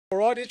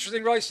right,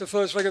 interesting race, the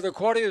first leg of the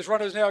quaddy. There's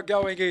runners now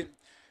going in.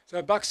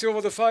 So Buck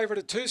Silver, the favourite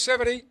at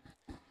 270.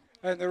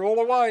 And they're all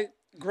away.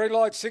 Green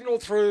light signal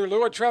through.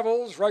 Lure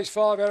Travels, race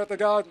 5 out at the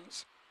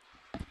Gardens.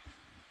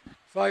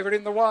 Favourite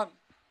in the 1.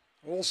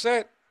 All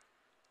set.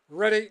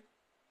 Ready.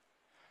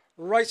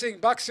 Racing,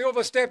 Buck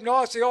Silver stepped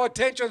nicely.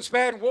 Attention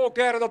Span walked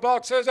out of the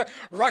boxes.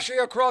 Rushing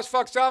across,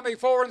 Fox Army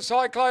 4 and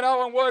Cyclone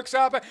Owen works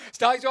up.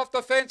 Stays off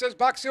the fences.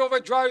 Buck Silver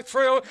drove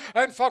through.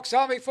 And Fox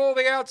Army 4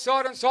 the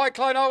outside and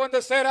Cyclone Owen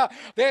the centre.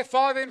 They're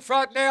 5 in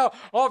front now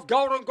of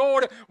Golden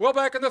Gourd. Well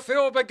back in the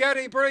field.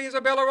 Bugatti Bree,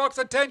 Isabella Rocks,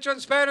 Attention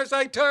Span as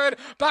they turn.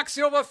 Buck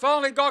Silver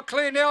finally got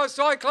clear now as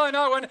Cyclone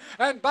Owen.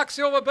 And Buck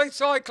Silver beat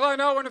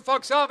Cyclone Owen and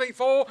Fox Army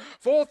 4.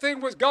 Fourth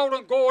in was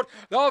Golden Gourd.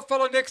 They'll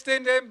follow next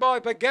in them by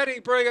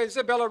Bugatti Bree,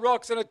 Isabella Rocks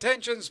and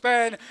Attention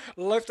Span.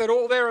 Left it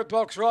all there at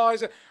Box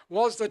Rise.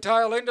 Was the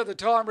tail end of the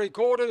time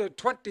recorded at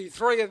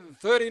 23 and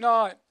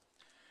 39.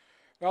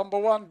 Number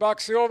 1,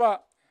 Buck Silver.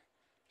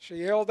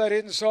 She held that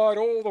inside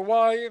all the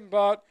way,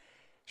 but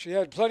she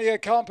had plenty of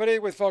company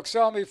with Fox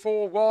Army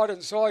 4 wide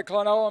and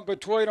Cyclone Owen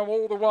between them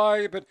all the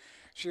way, but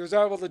she was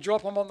able to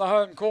drop them on the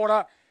home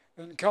corner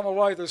and come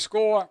away the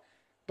score.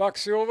 Buck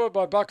Silver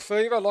by Buck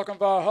Fever,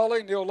 Lochinvar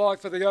Holly, Neil Light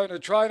for the owner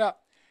trainer.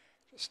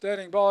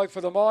 Standing by for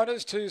the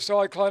minors, 2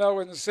 Cyclone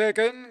Owen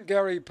second,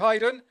 Gary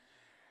Payton.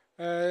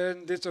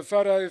 And it's a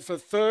photo for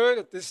third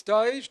at this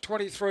stage,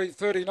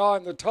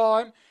 23.39 the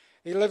time,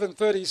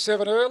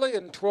 11.37 early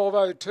and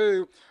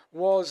 12.02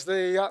 was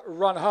the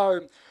run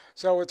home.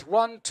 So it's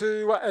 1,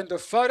 2 and a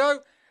photo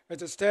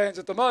as it stands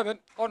at the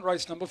moment on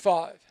race number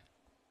 5.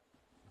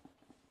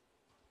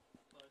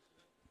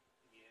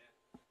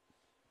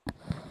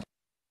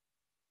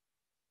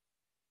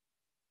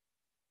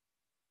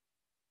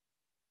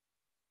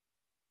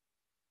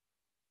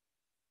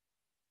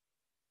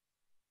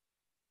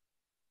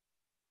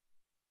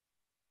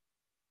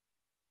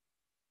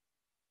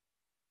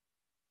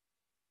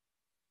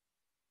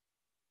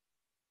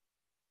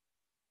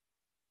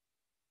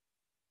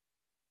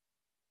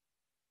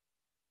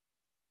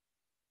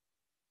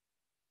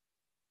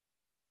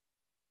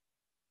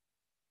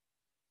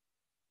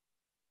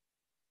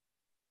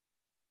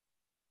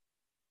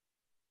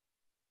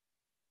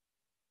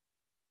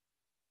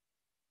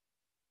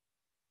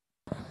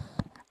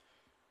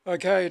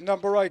 Okay,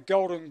 number 8,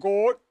 Golden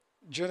Gourd.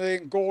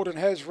 Janine Gordon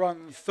has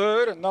run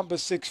third and number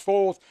 6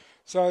 fourth.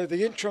 So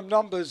the interim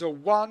numbers are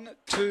 1,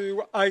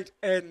 2, 8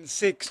 and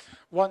 6.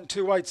 1,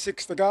 2, 8,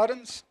 6 the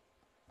Gardens.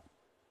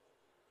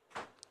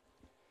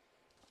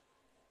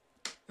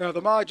 Now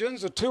the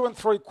margins are 2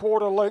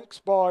 3/4 lengths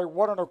by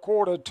 1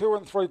 1/4, 2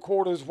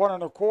 3/4, 1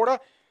 1/4.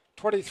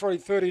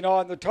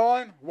 23.39 the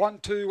time. 1,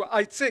 2,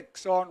 8,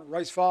 6 on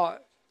race 5.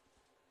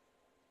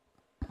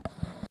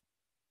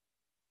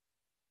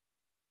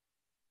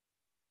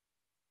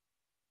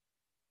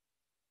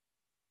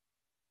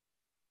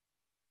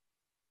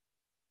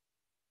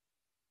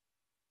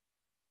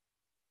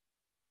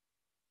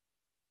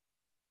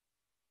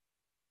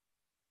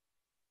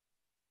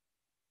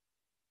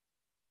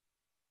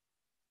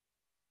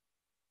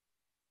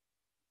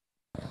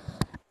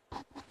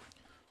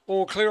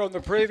 All clear on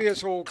the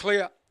previous, all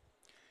clear.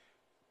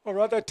 All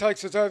right, that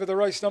takes us over the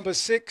race number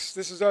 6.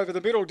 This is over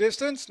the middle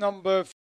distance. Number